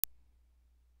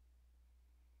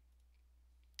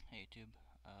YouTube.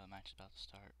 Match is about to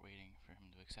start, waiting for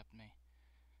him to accept me.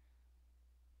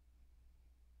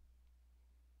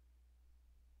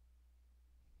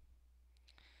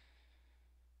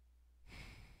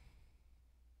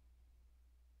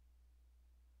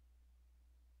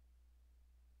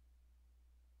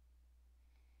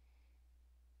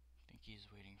 I think he's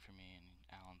waiting for me, and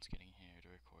Alan's getting here to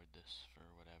record this for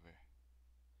whatever.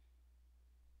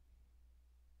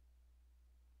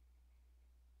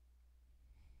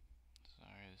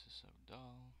 Sorry, this is so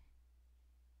dull.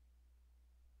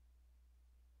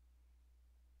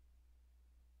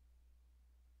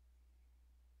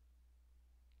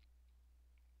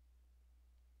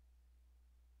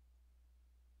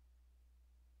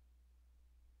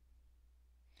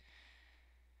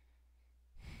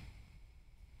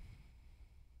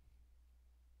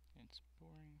 It's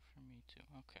boring for me too.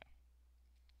 Okay.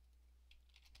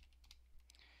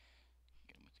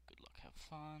 Get him with the good luck, have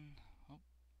fun. Oh,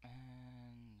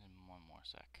 and then one more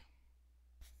sec.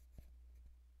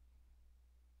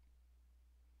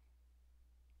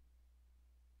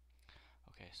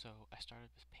 Okay, so I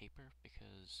started with paper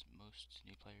because most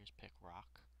new players pick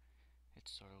rock.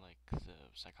 It's sort of like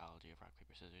the psychology of rock,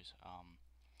 paper, scissors.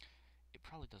 It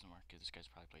probably doesn't work because this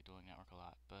guy's probably played Dueling Network a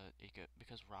lot, but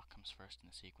because rock comes first in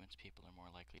the sequence, people are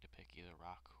more likely to pick either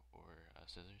rock or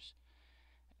scissors,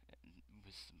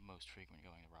 with most frequent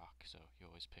going to rock, so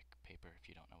you always pick paper if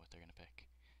you don't know what they're going to pick.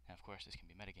 And of course this can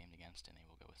be metagamed against, and they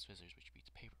will go with scissors, which beats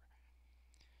paper.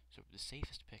 So the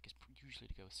safest pick is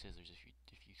usually to go with scissors if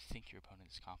you think your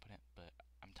opponent is competent, but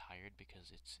I'm tired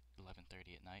because it's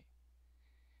 11:30 at night.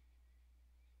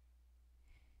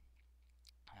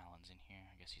 Alan's in here,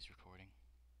 I guess he's recording.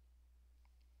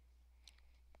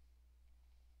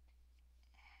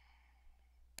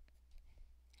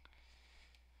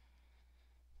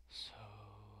 So,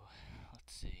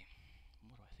 let's see.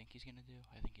 What do I think he's gonna do?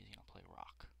 I think he's gonna play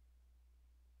rock.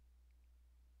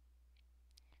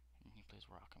 And he plays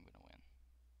rock, I'm gonna win.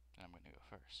 Then I'm gonna go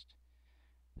first.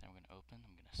 Then I'm gonna open,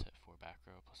 I'm gonna set 4 back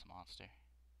row plus a monster.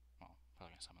 Well,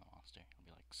 probably gonna summon the monster. It'll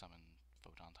be like summon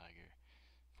Photon Tiger,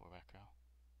 4 back row.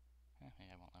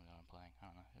 Maybe I won't let him know what I'm playing. I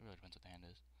don't know. It really depends what the hand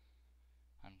is.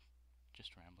 I'm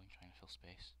just rambling, trying to fill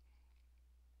space.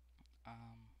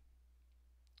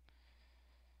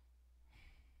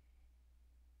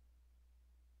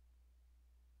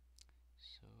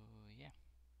 So, yeah.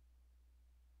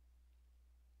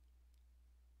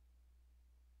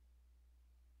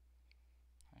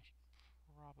 I should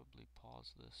probably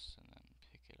pause this and then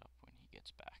pick it up when he gets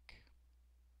back.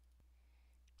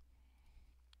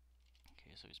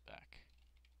 Okay, so he's back.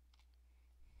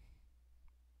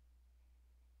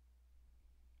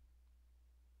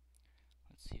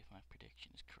 Let's see if my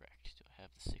prediction is correct. Do I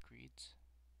have the sick reads?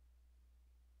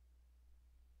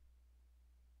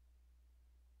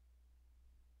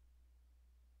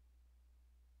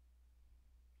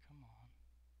 Come on.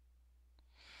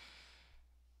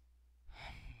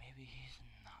 Maybe he's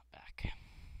not back.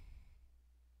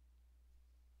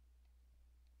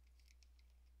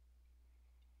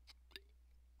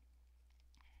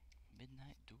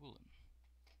 Midnight dueling.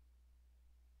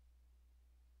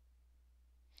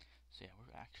 So yeah, we're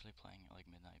actually playing at like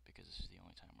midnight because this is the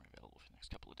only time we're available for the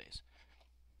next couple of days.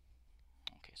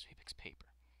 Okay, so he picks paper.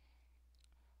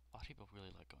 A lot of people really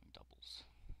like going doubles.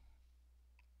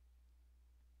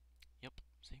 Yep,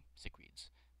 see? Sick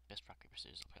reads. Best rock, paper,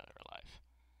 scissors player alive.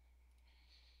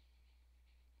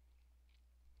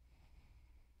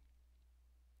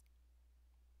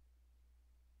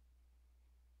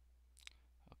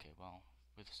 Okay, well,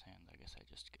 with this hand, I guess I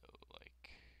just go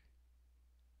like...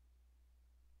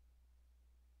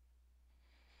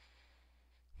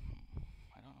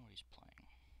 I don't know what he's playing.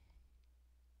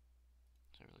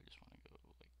 So I really just want to go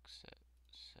like set,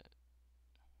 set,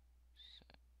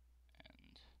 set,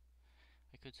 and...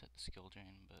 I could set the skill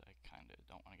drain, but I kinda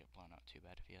don't want to get blown out too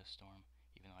bad if he has Storm.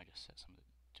 Even though I just set some of the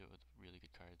 2 of the really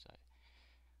good cards, I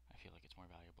feel like it's more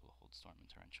valuable to hold Storm and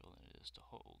Torrential than it is to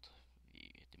hold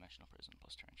the Dimensional Prison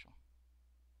plus Torrential.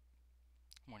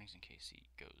 Warnings in case he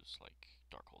goes like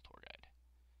Darkhold Tour Guide.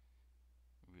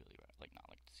 Really, like, not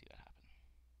like to see that happen.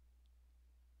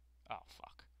 Oh,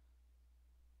 fuck.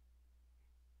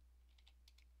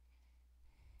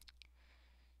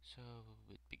 So,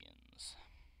 it begins.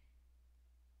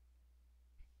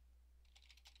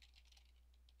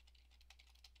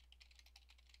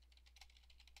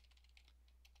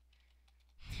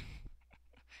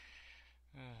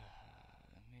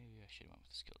 Maybe I should have went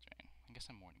with the skill drain. I guess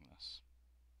I'm warning this.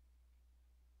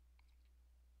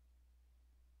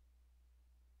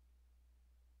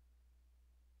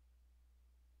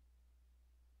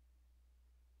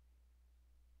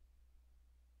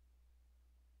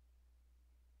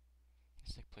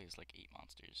 This deck plays like 8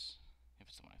 monsters, if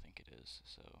it's the one I think it is,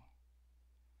 so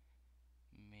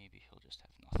maybe he'll just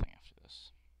have nothing after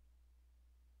this.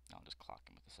 I'll just clock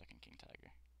him with the second King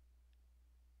Tiger.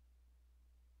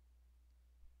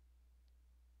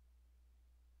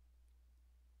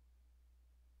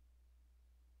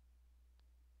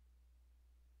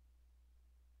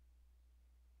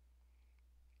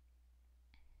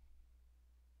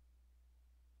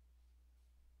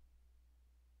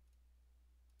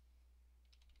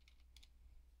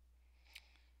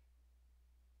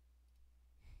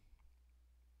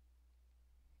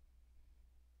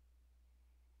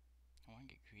 I want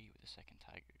to get greedy with the second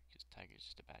Tiger, because Tiger's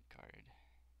just a bad card.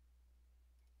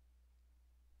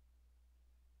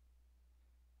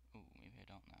 Ooh, maybe I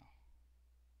don't know.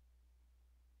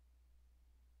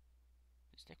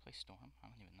 Does deck play Storm?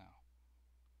 I don't even know.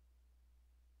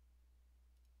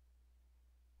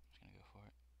 I'm just gonna go for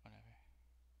it. Whatever.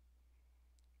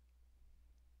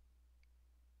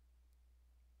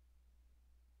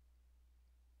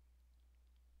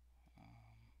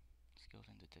 Skills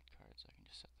into dead cards, so I can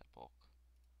just set that bulk.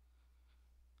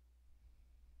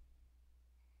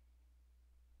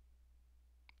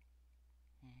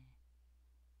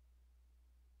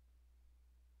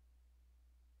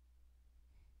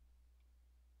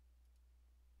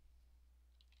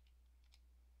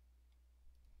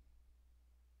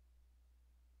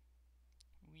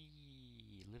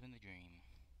 Wee, living the dream.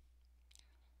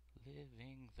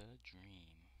 Living the dream.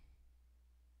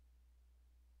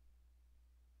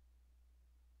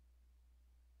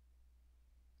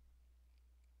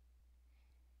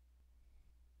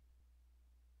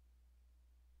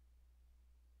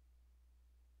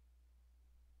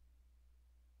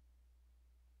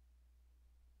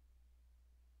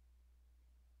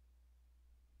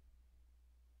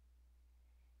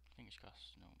 Fingers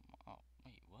crossed. No. Oh,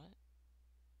 wait, what?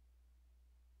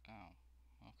 Oh,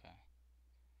 okay.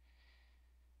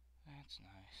 That's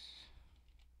nice.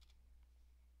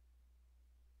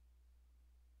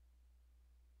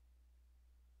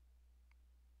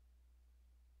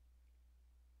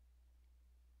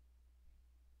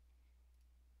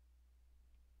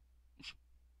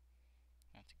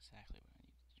 That's exactly what I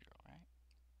needed to draw, right?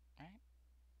 Right?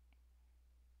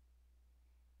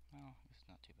 Well, I guess it's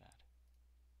not too bad.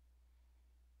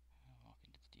 I'll walk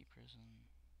into the deep prison.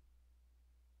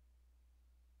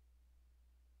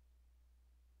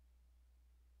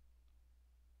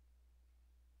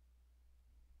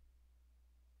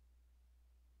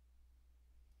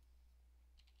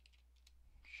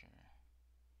 Sure.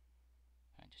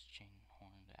 I just chain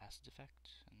horn into acid effect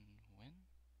and win?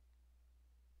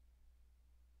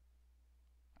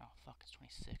 Oh fuck, it's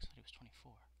 26. I thought it was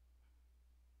 24.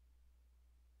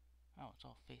 Oh, it's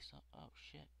all face up. Oh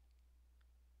shit.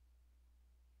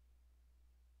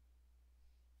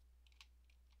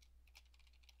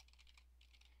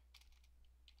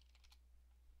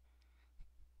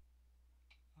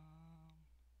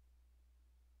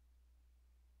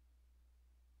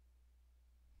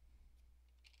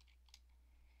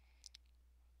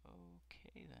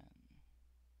 Okay then.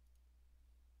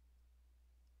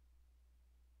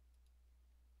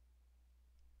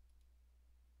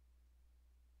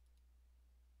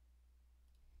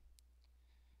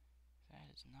 That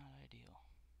is not ideal.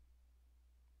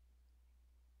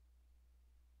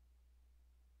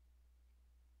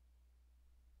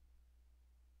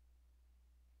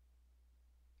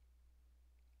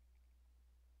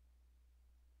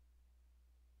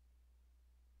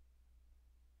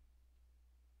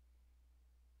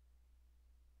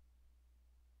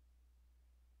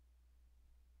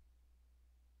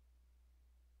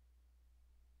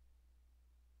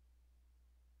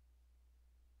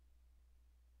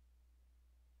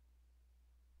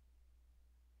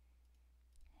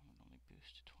 I would only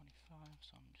boost to 25,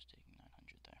 so I'm just taking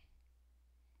 900 there.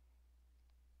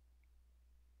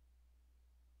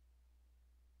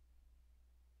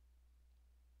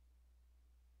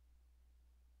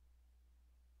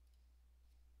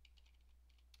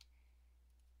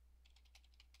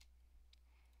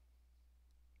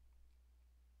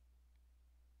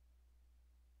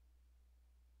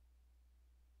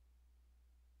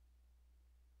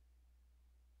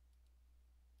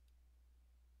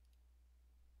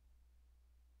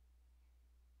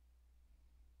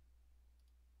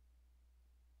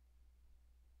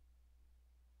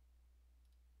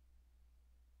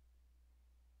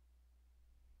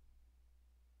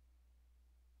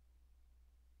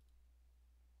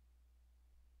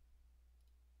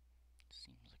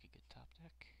 Seems like a good top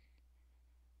deck.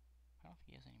 I don't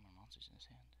think he has any more monsters in his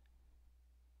hand.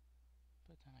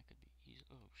 But then I could be easy.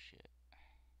 Oh shit.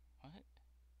 What?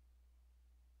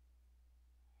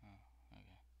 Oh, okay.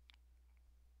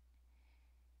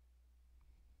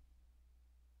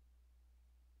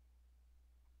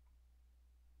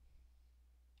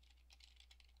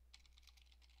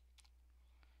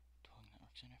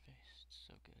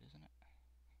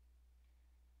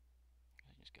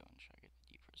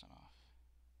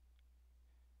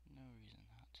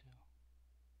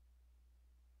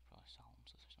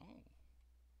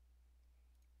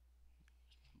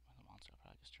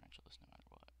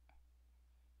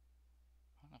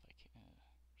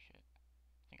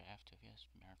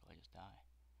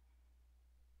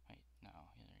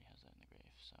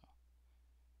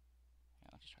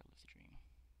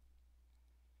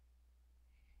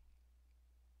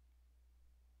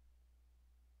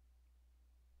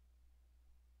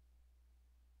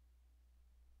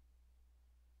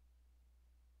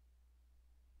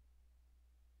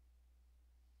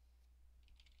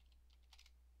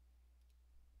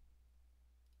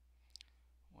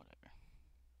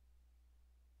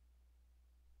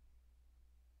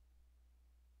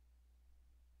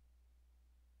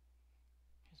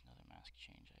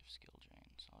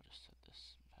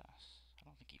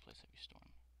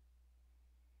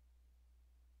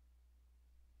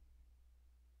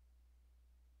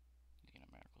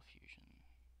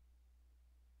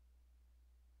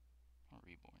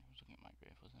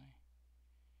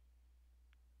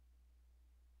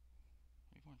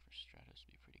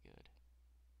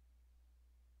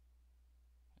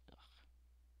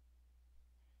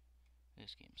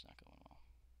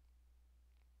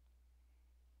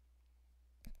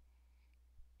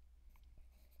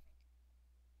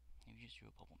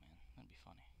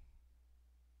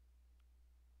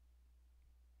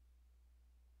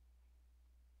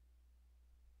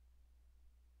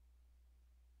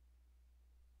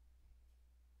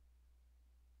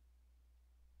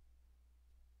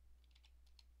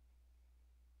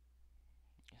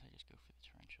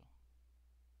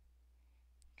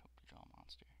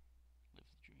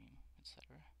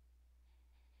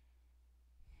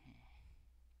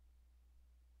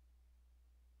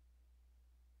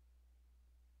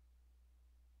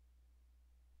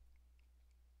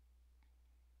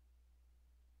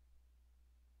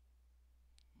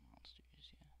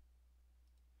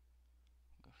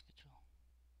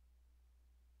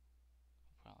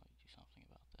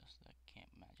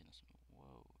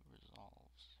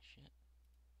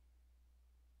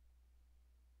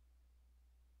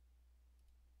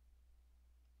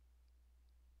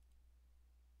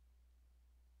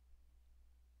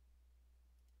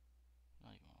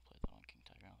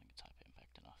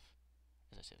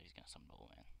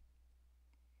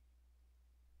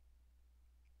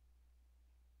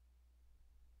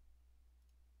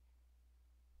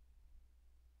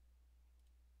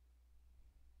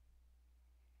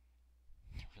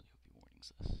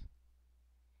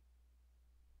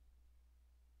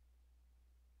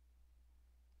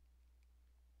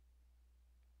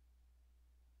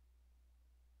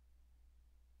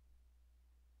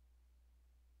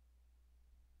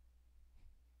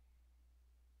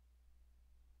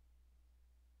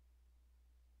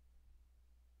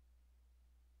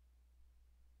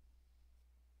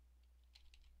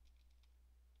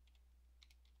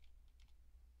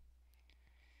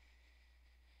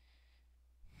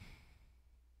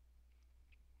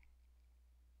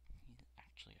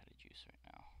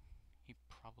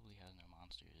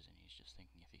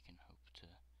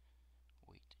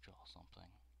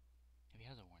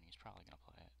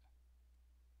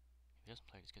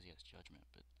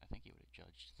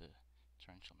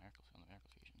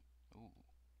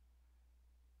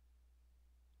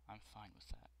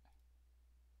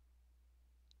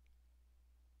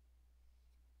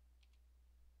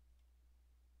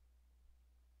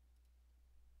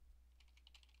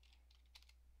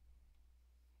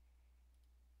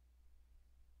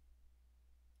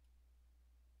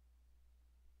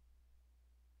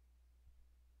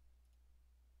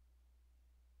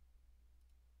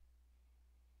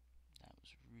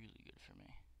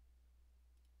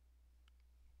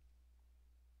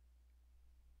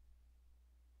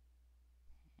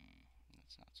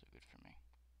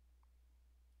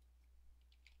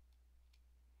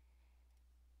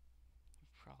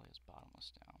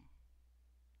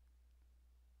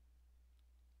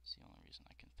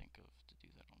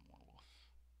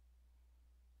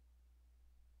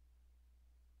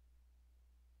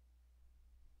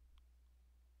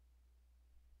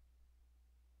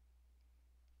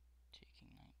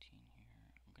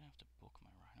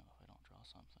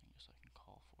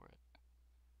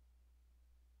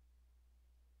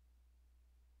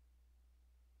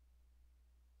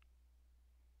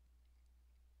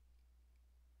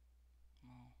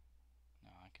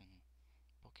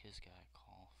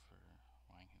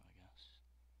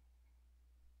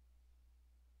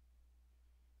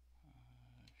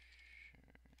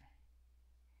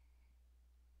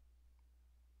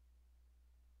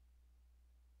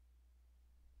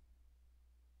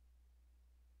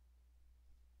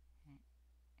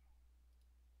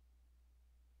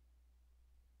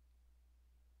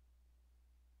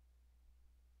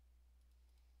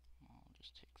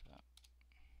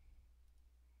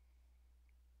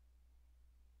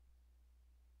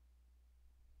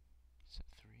 Set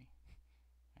 3.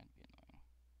 That'd be annoying.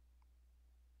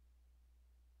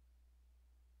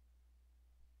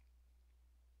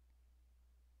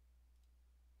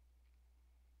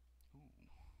 Ooh.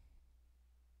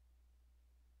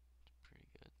 It's pretty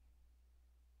good.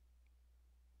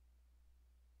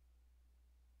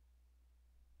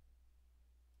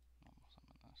 Normal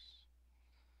summon this.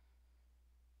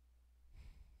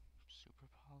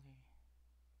 Super Poly.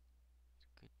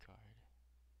 It's a good card.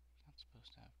 You're not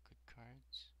supposed to have good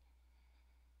cards.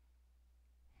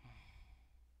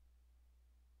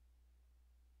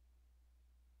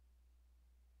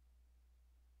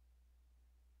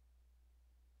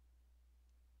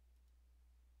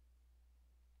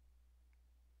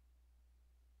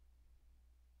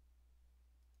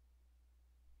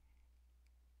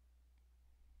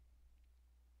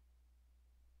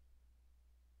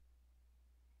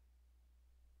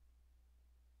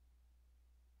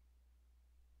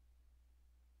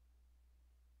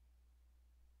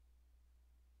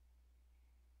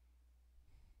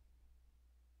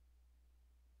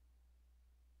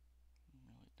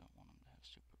 Really don't want him to have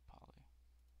Super Poly.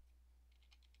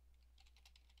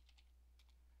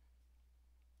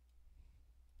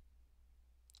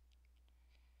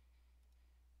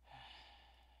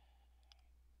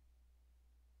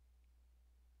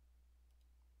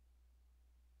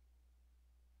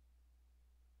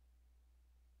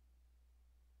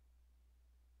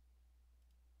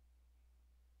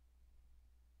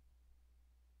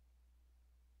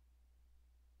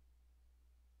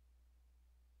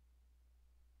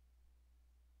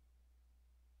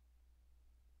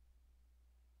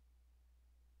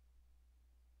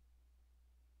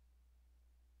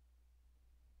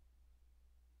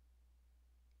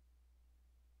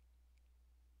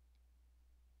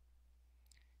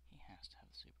 He has to have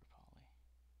the Super Poly.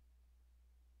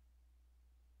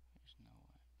 There's no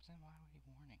way. But then why would he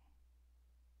warning?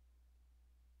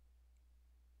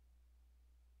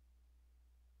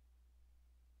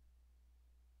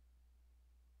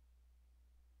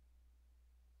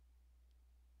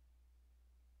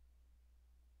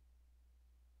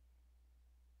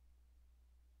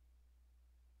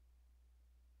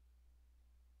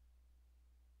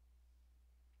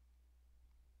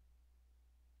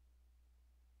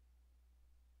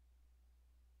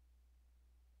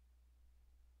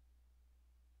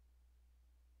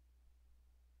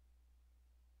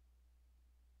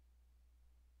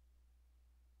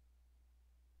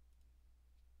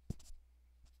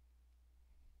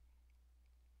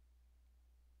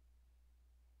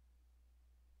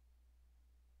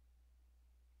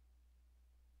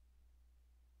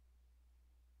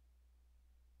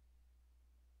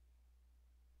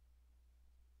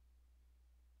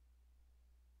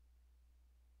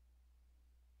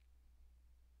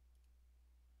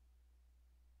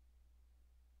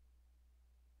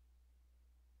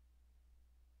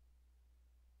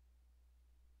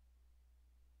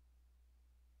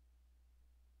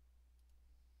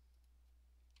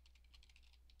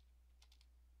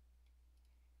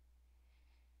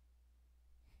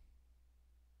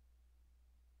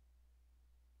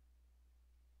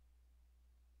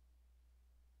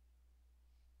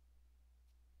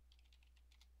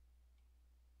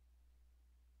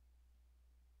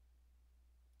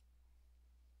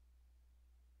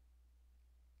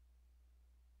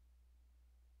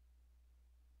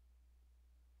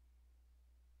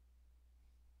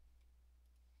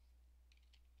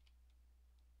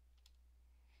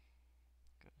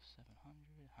 Go to 700.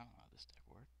 I don't know how this deck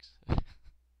works.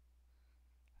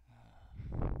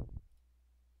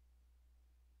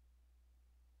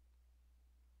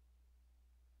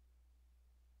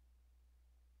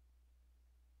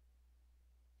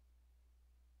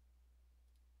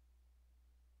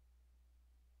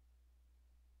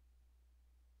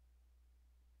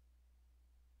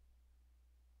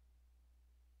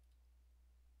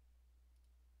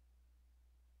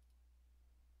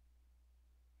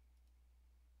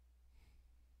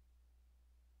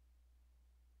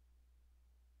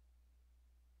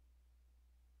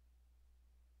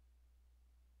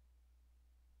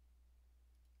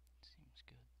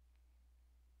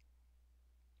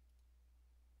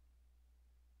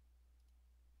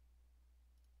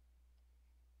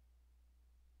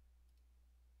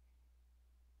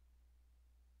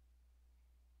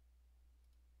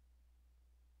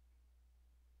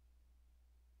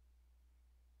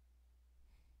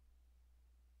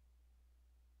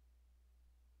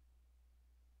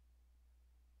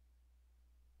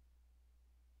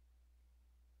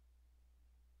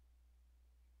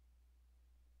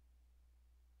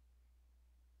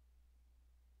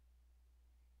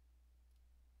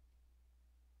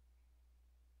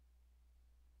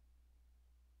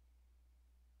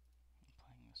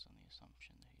 guess on the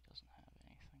assumption that he doesn't have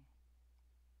anything.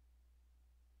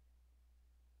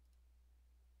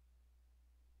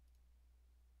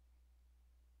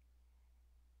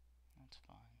 That's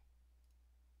fine.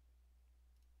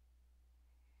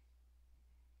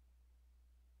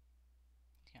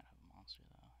 He's gotta have a monster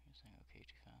though. He was saying okay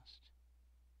too fast.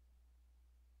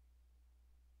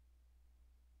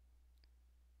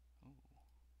 Ooh.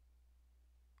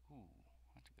 Ooh,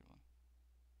 that's a good one.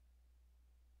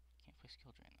 Can't play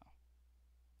skill drain though.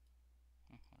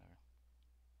 Whatever.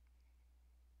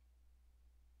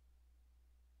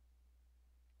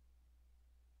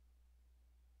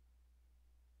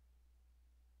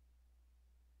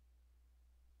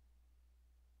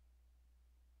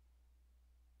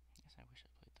 Guess I wish I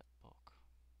played that book.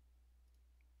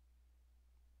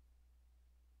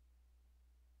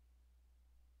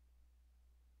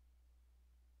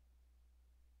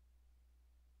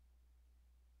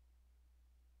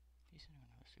 If he's sitting on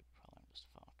another super, probably I'm just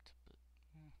fucked, but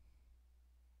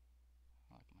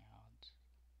I like my odds.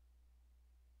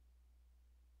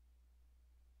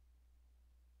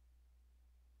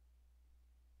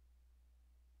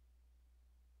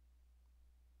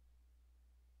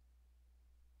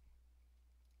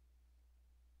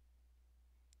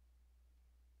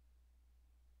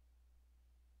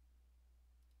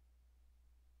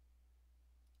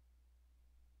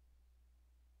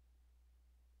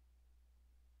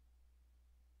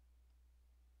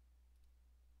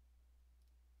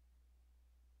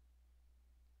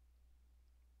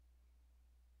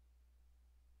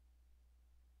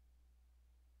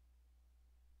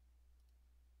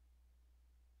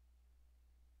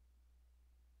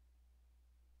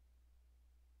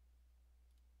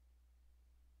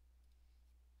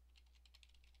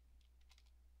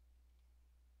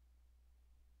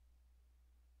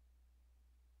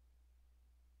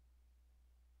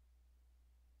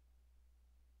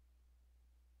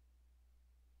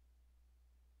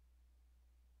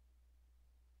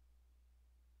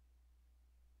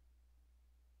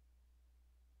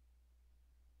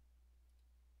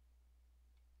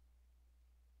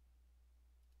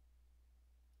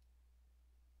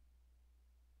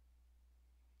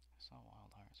 I saw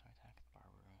Wild Heart, so I attacked the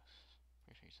Barbaros.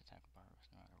 Pretty sure you just attack the Barbaros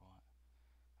no matter what.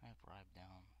 I have Bribe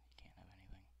down, you can't have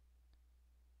anything.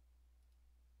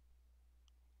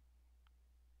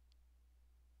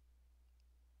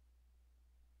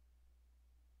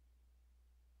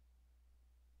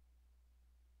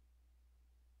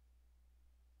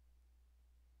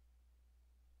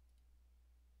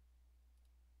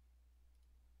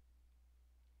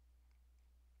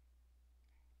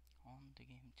 On to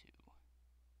game 2.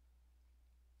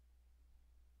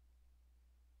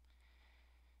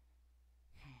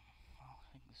 Well,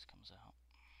 I think this comes out.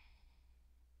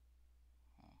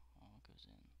 Oh, well, it goes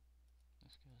in.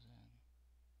 This goes in.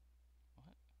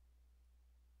 What?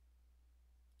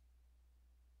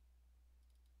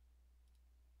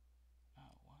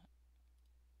 Oh, what?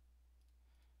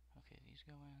 Okay, these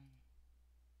go in.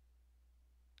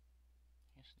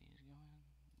 Yes, these go in.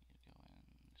 These go in.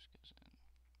 This goes in.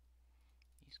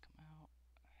 These come out.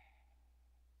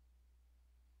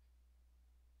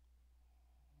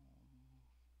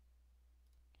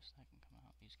 Guess that can come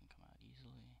out. These can come out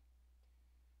easily.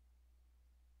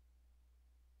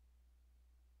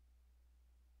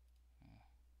 Yeah.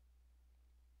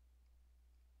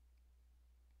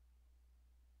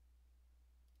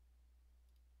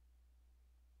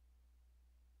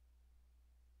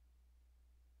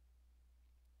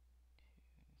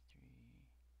 2, 3,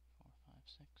 4, 5,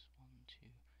 6. 1, 2,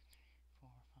 4,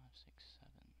 5, 6, 7.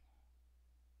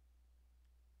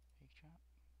 Fake trap.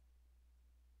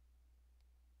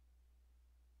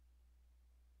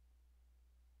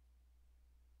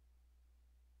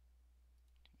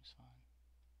 Seems fine.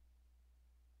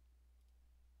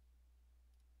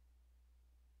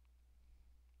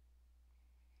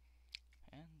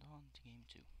 And on to game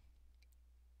 2.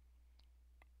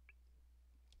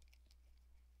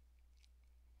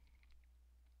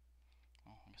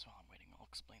 Well, I guess while I'm waiting, I'll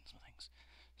explain some things.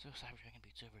 So, Cyber Dragon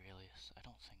beats over Alias. I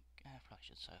don't think. I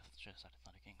probably should have decided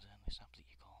Thunder Kings in. They stopped the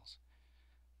e-calls.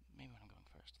 Maybe when I'm going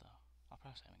first, though. I'll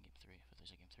probably say I'm in game 3 if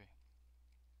there's a game 3.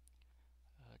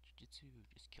 Jujutsu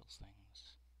just kills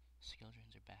things. Skill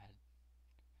drains are bad.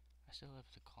 I still have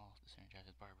to call the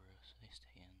Synergized Barbaros, so they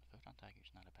stay in. Photon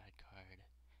Tiger's not a bad card.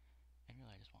 And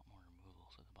really, I just want more removal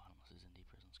so the bottomless Indie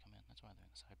prisons come in. That's why they're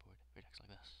in the sideboard for decks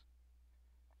like this.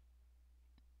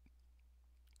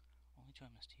 Only 2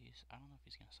 MSTs. I don't know if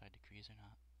he's gonna side decrees or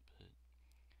not, but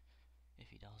if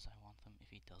he does, I want them.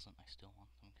 If he doesn't, I still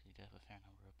want them because he does have a fair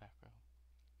number of back row.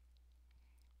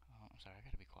 I'm sorry, I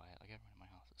gotta be quiet. Like, everyone in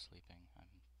my house is sleeping.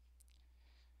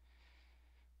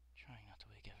 Trying not to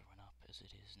wake everyone up as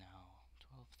it is now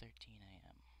 12:13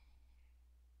 a.m.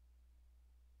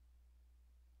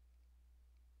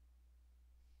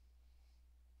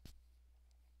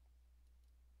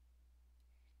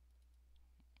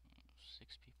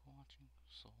 Six people watching.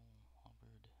 Seoul,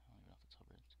 Hubbard. I don't even know if it's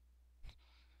Hubbard.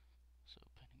 So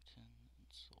Pennington and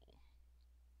Seoul.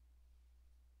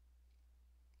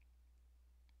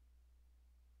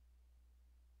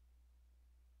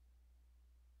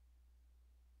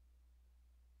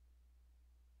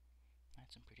 I had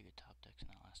some pretty good top decks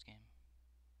in that last game.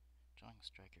 Drawing a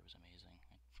striker was amazing.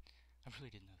 I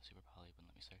really didn't know the Super Poly wouldn't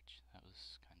let me search. That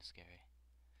was kind of scary.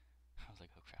 I was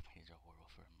like, oh crap, I need to draw horrible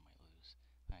for him, I might lose.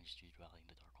 Then I just drew Rally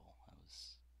into Dark Hole. That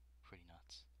was pretty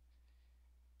nuts.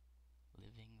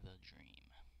 Living the dream.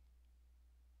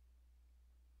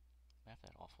 After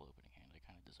that awful opening hand, I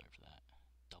kind of deserved that.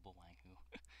 Double Wanghu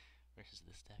versus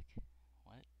this deck.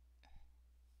 What?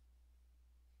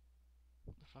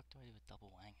 What the fuck do I do with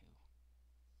double Wanghu?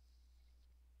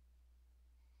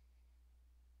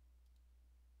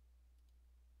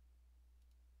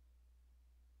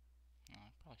 Oh,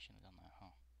 I probably shouldn't have done that,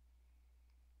 huh?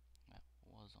 That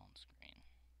was on screen.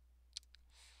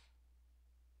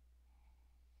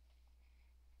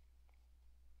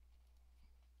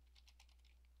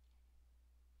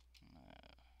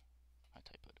 I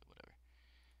typoed it, whatever.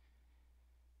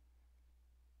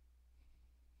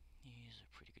 These are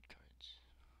pretty good cards.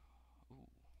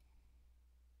 Ooh.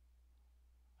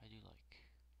 I do like.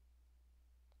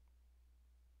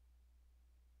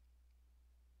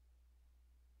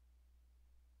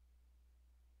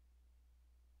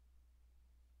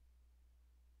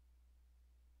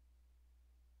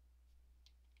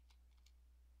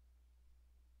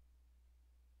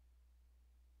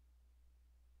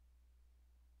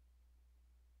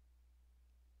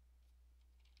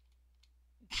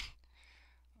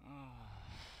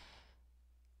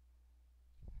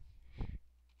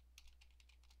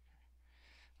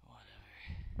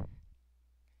 Whatever.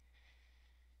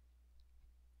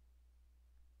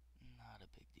 Not a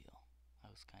big deal. I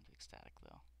was kind of ecstatic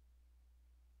though.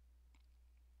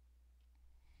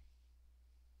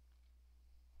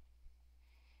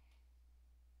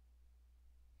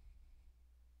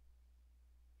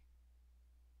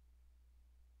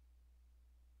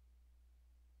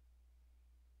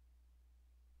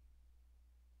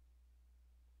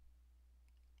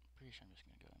 Pretty sure I'm just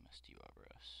gonna go MST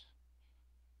Arboros.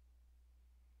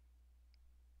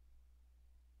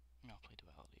 I mean, I'll play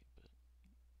Duality, but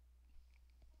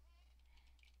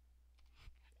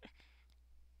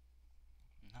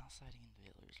not siding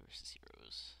Invaders versus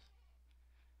Heroes.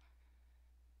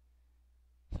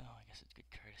 Though I guess it's good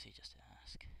courtesy just to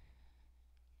ask.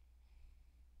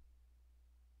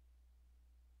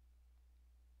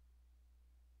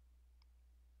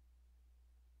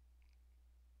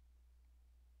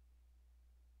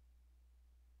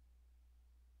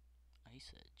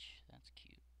 Ice Edge, that's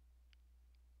cute.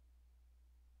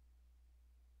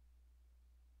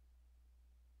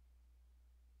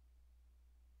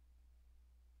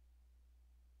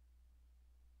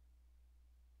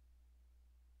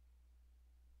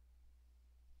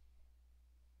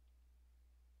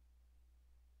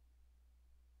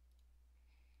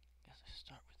 Guess I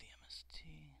start with the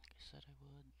MST, like I said I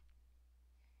would.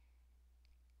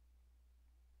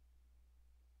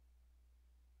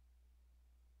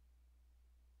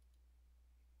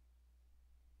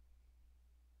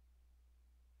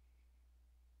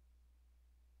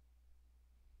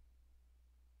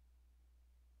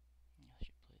 I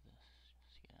should play this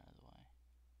just to get out of the way.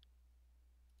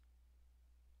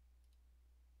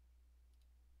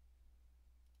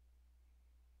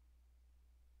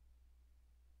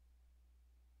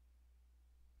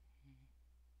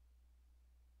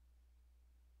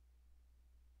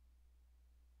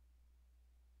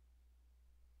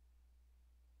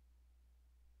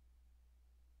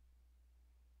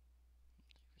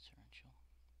 Torrential.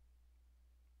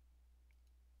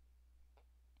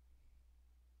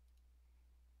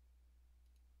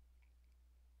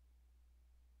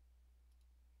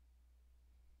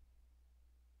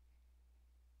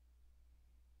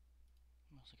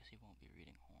 Mostly because he won't be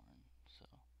reading Horn, so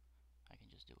I can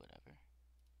just do whatever.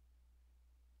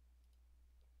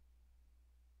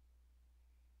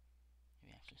 If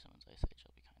he actually summons Ice Age,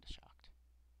 I'll be kind of shocked.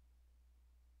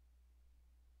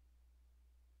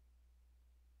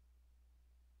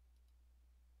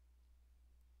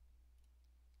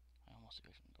 I almost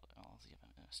expect him to let all the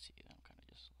MST, then I'm kind of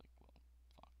just like, well,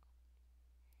 fuck.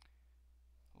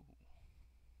 Ooh.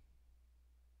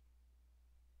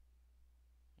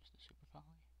 There's the Super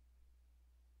Poly.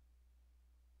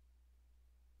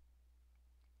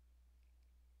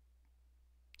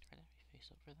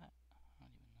 face up for that? I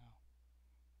don't even know.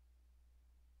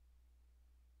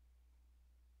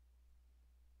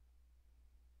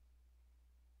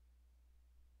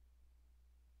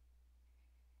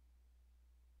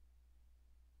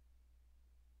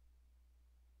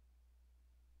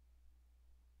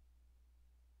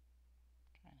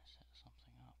 Trying to set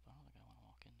something up. I don't think I want to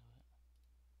walk into it.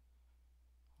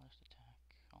 I'll just attack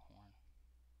a horn.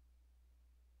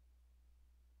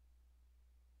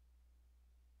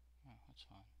 Oh, that's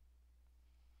fine.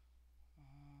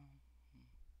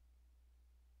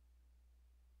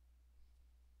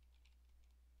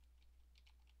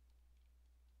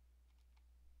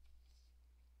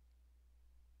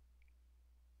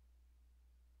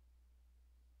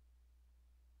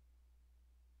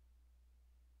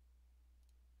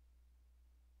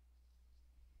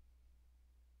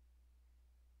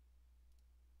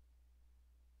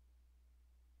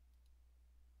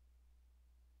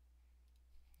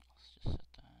 Let's just set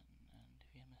that, and if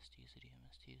he MSTs it, he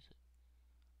MSTs it.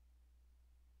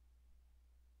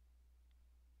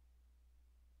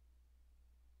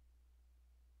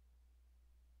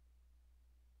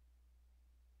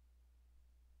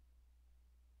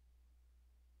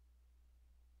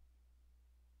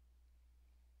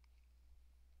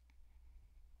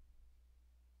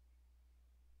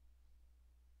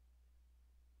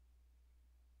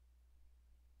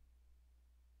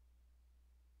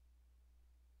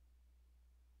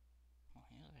 Well,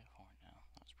 he does have a horn now.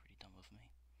 That was pretty dumb of me.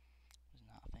 I was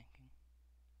not thinking.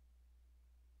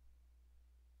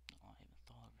 Oh, I even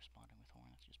thought of responding with horn.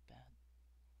 That's just bad.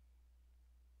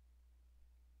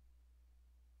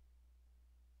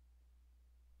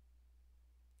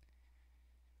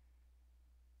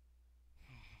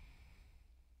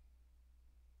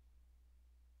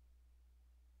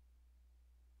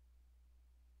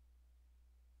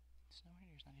 Snow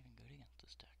Raider's not even good against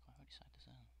this deck. Why would he side this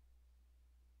in?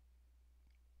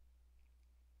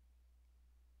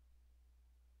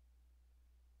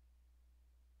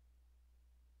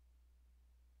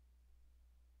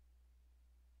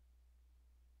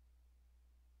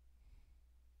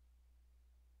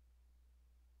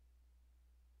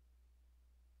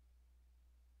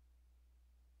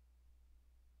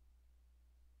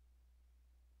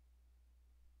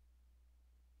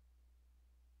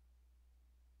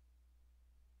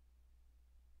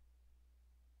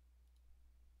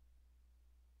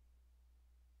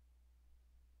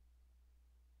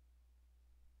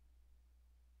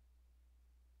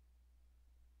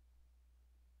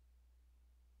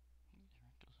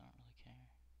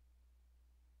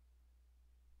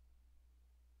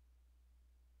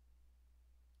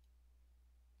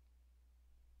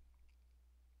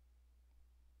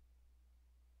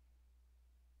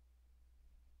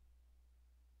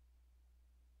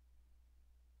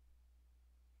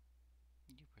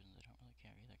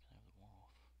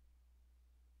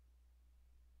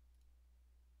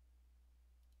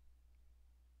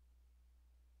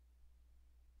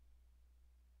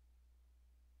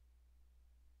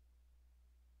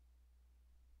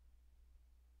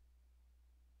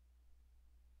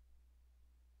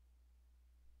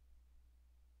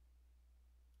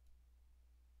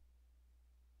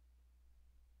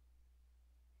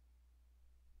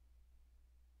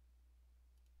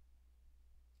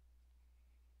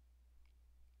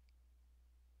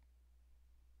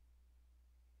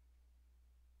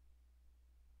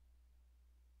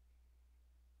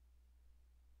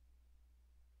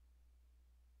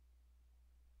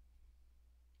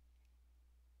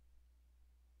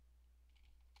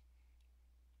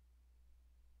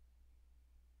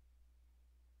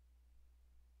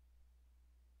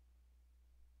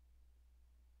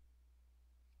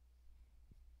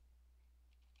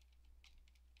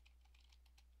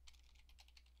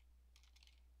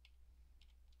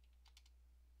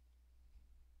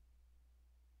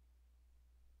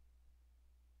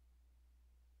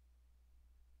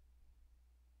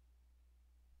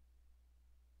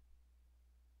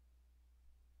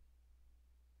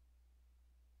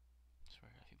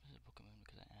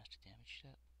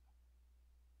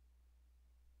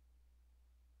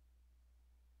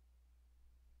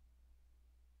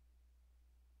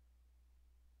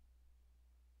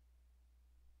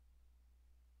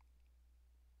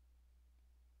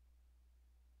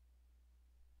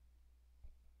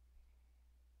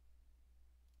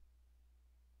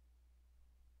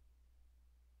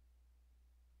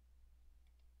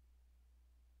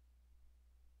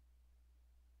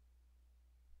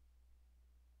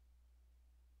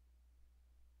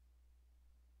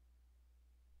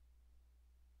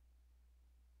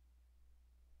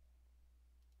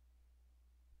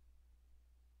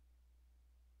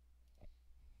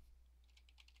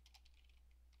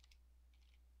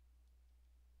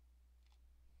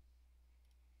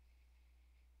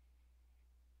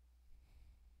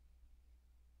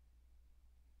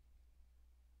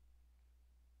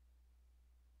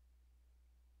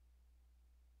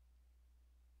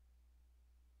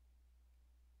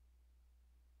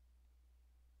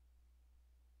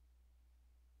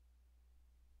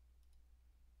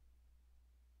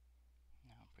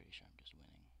 pretty sure I'm just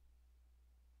winning.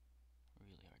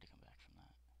 Really hard to come back from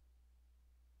that.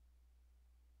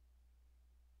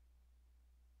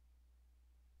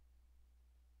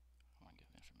 I want to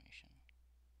give information.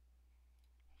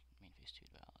 Main face 2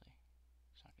 duality.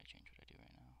 It's not going to change what I do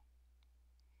right now.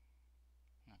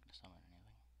 I'm not going to summon anything.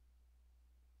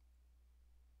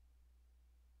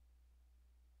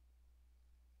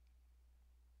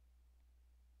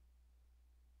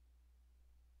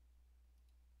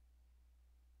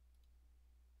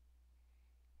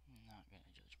 Not going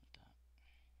to judgment that.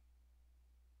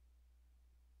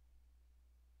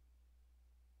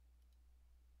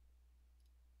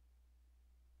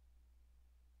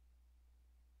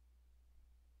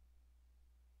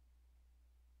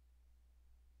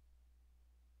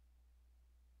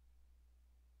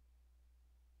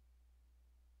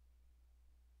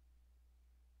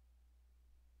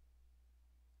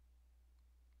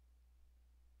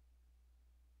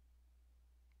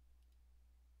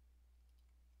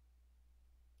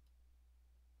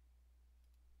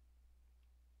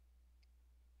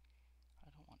 I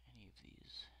don't want any of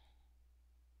these.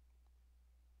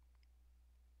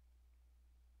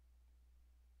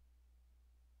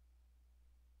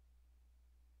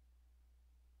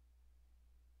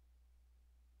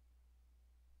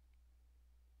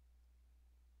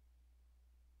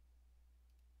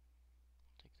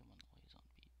 I'll take them when the liaison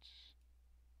beats.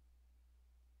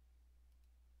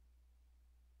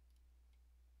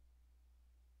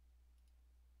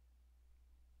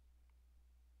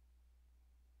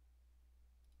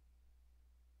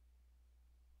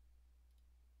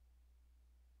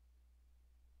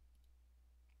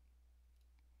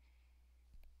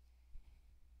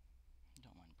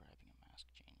 Don't mind bribing a mask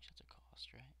change, that's a cost,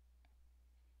 right?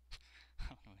 I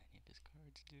don't know what any of his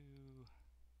cards do.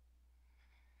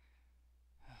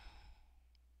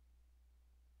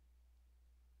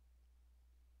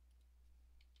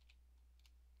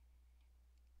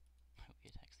 I hope he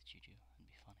attacks the Juju, that'd be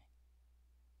funny.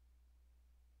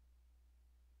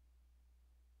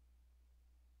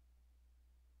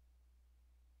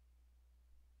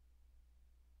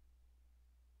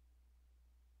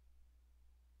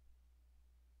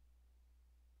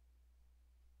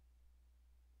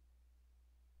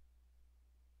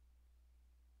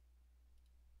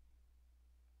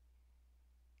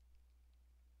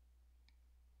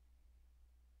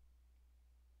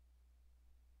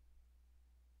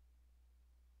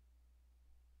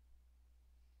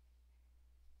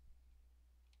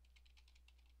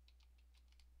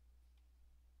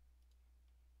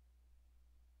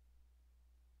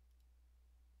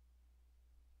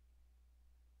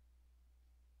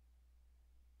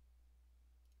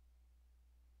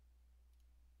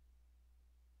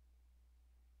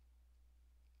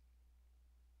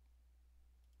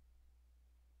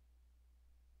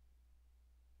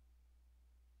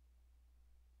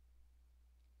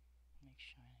 Make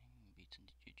shining, beats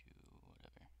into Juju,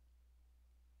 whatever.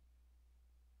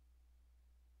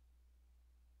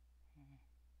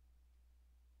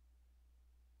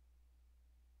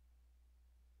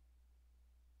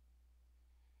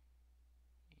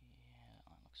 Yeah,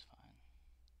 that one looks fine.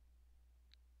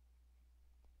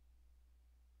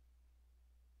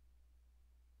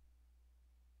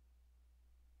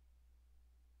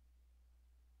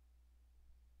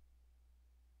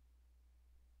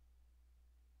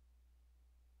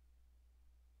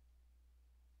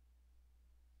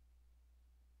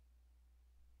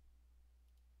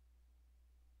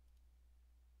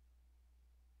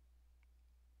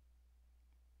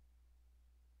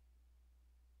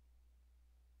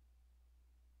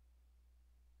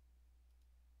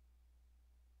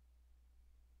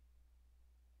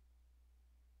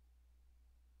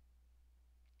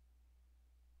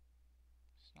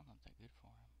 Still not that good for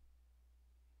him.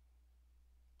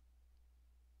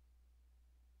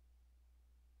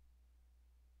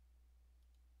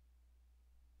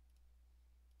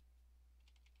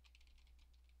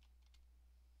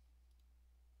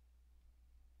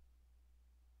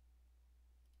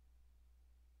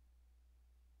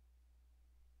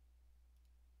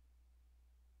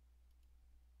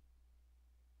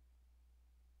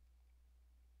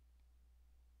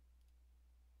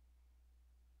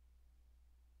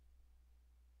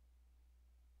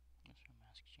 Just for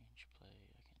mask change play,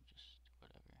 I can just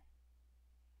whatever.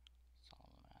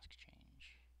 Solve the mask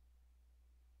change.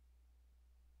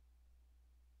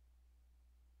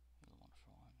 The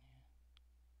 1-for-1, yeah.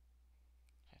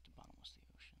 I have to bottomless the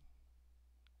ocean.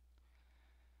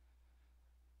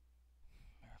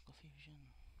 Miracle fusion.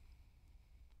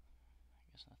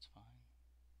 I guess that's fine.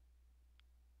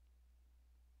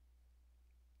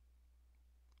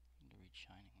 Need to read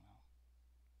shining though.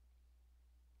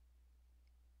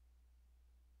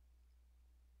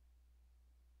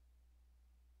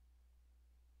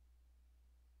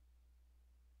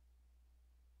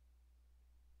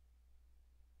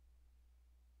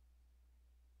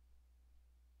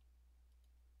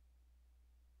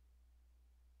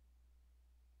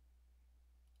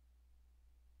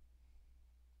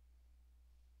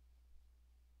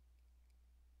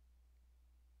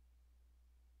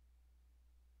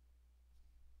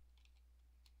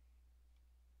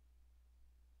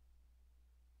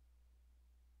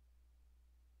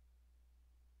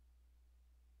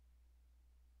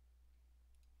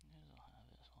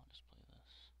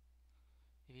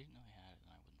 If he didn't know he had it,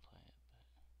 then I wouldn't play it, but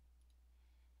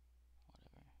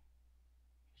whatever.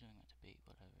 He's doing that to bait,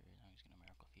 whatever. Now he's gonna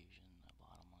Miracle Fusion,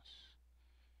 bottomless.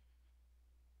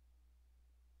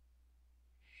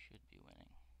 Should be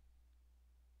winning.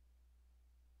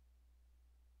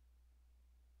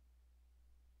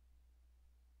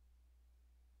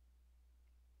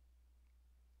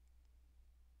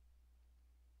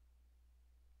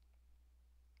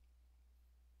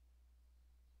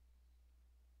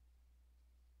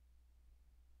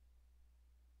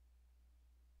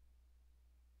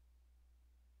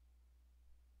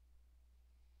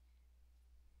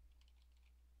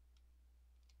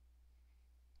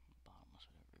 Bottomless,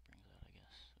 whatever he brings out, I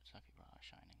guess. It's not if he brought out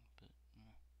Shining, but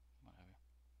whatever.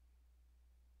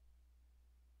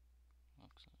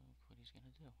 Looks like what he's gonna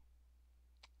do.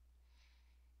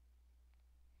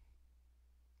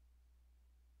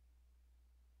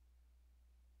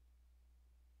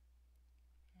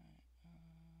 Alright,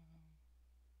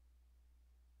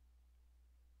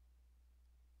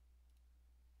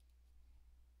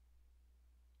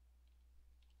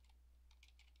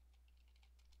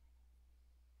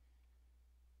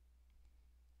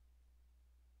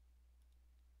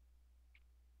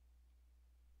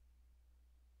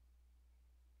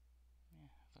 yeah,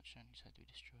 I thought Shinies had to be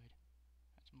destroyed.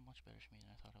 That's much better for me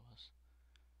than I thought it was.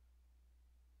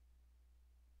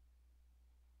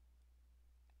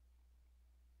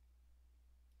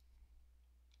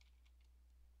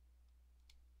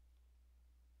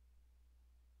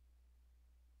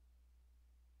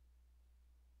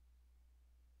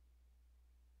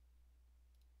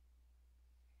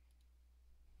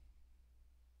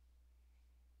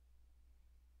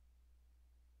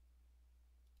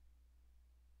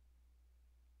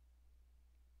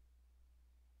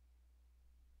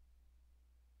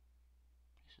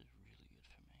 This is really good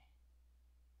for me.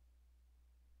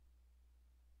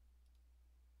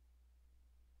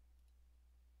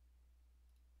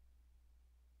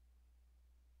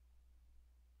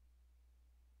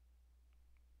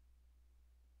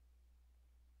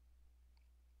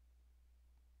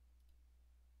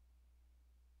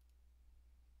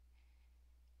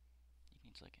 He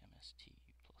needs like MST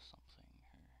plus something,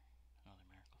 or another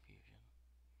Miracle Fusion.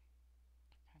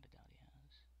 Kinda doubt he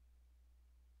has.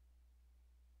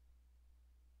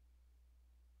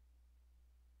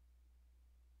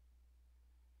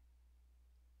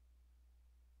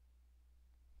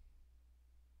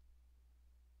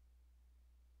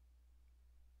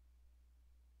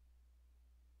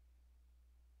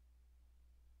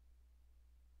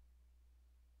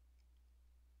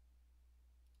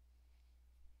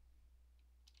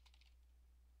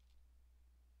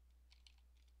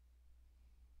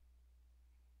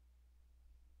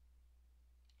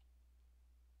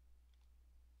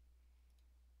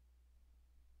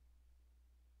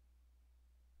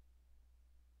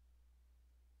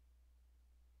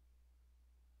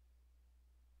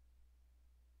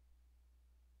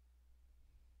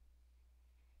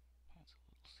 That's a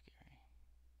little scary.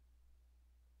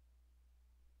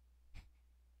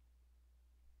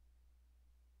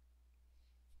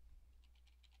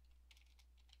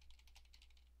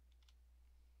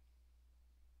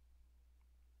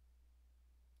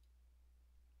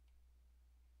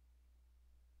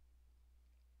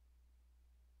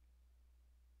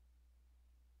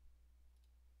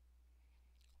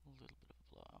 A little bit of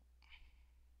a blowout.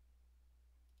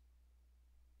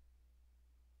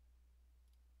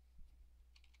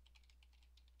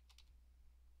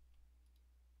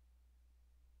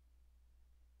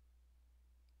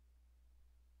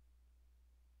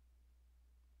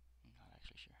 I'm not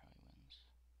actually sure how he wins.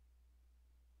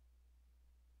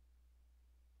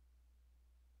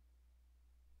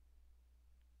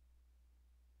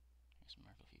 His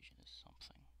Miracle Fusion is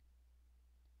something.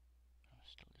 I'm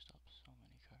still just up so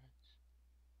many cards.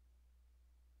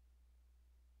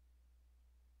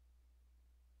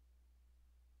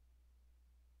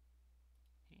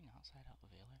 He didn't outside out the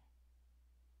Veiler.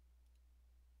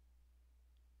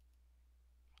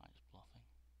 Probably just bluffing.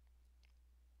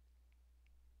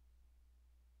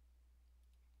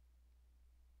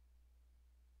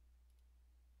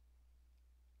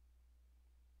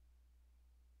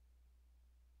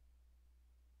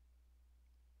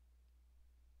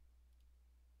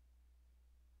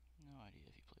 No idea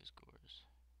if he plays Gores.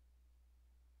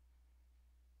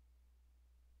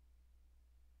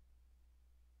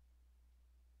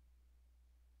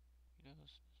 He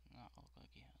does not look like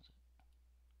he has it.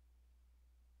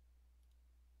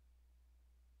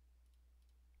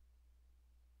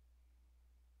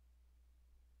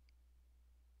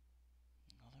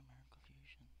 Another Miracle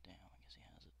Fusion. Damn, I guess he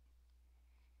has it.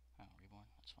 Oh, Reborn,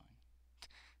 that's fine.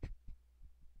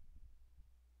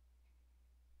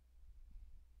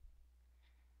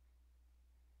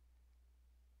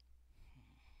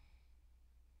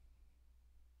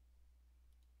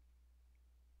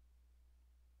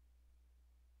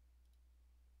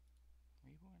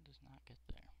 does not get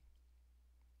there.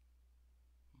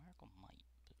 Miracle might,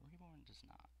 but Reborn does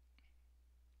not.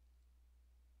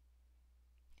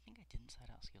 Do you think I did inside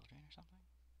out skill drain or something?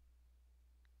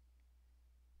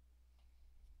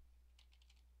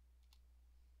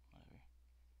 Whatever.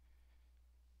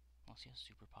 Well, he has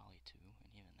super poly too, and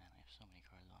even then I have so many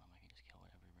cards on him I can just kill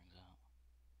whatever he brings out.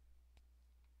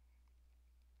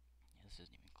 Yeah, this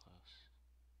isn't even close.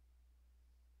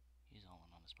 He's all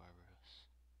in on his Barbaros.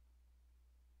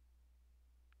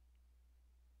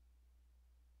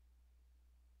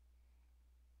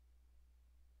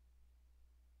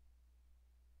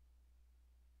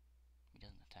 If he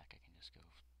doesn't attack, I can just go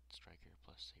Striker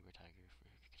plus Saber Tiger for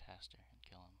Catastor and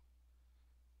kill him.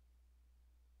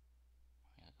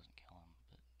 Yeah, that doesn't kill him,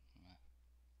 but meh.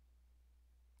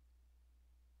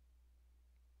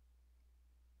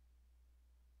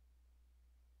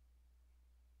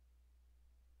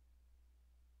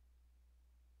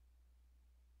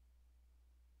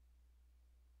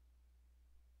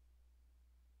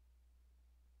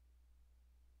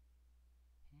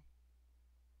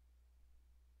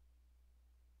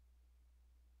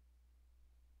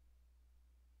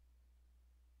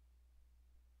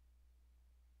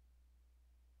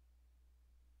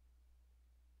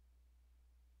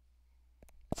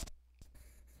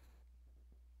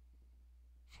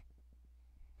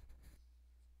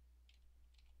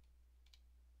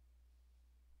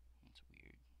 That's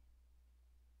weird.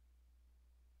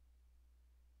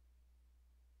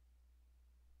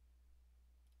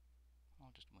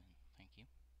 I'll just win, thank you.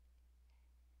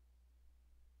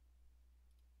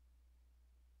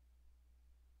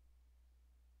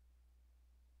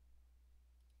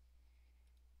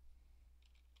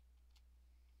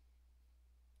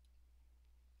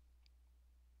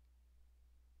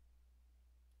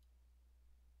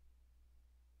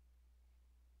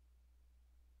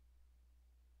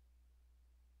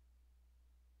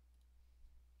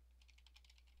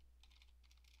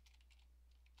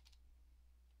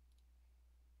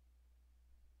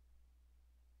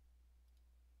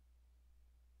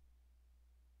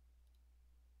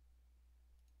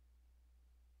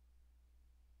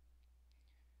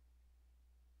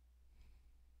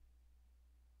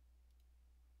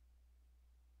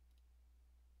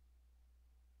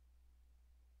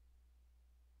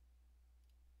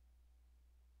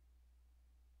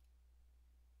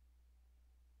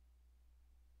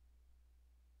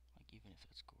 Like, even if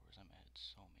it scores, I'm ahead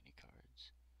so many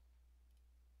cards.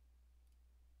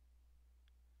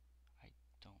 I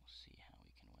don't see how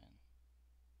we can win.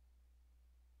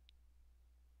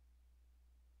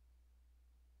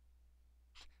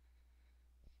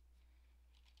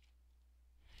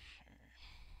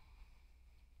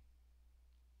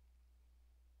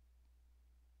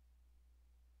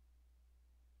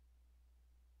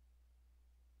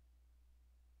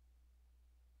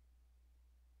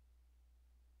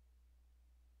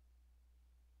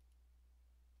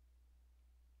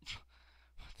 Sure.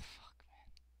 What the fuck, man?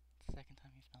 It's the second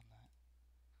time you've done that.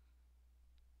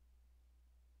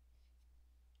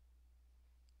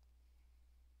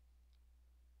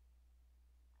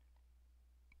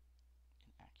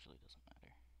 It actually doesn't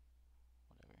matter.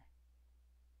 Whatever.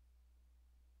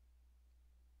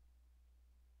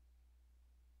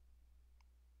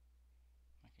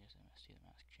 I can just MST the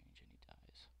mask change and he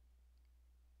dies.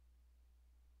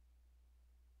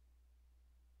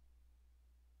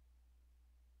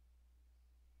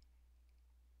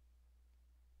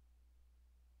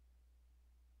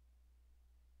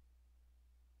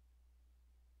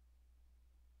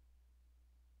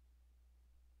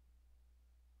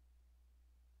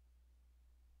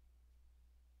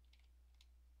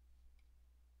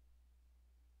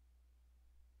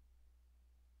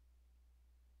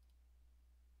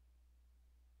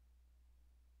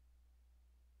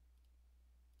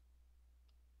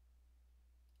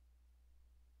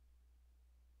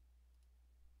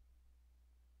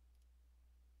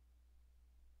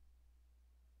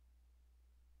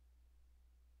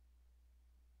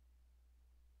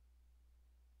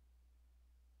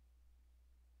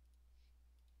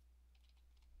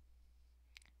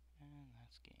 And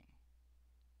that's game.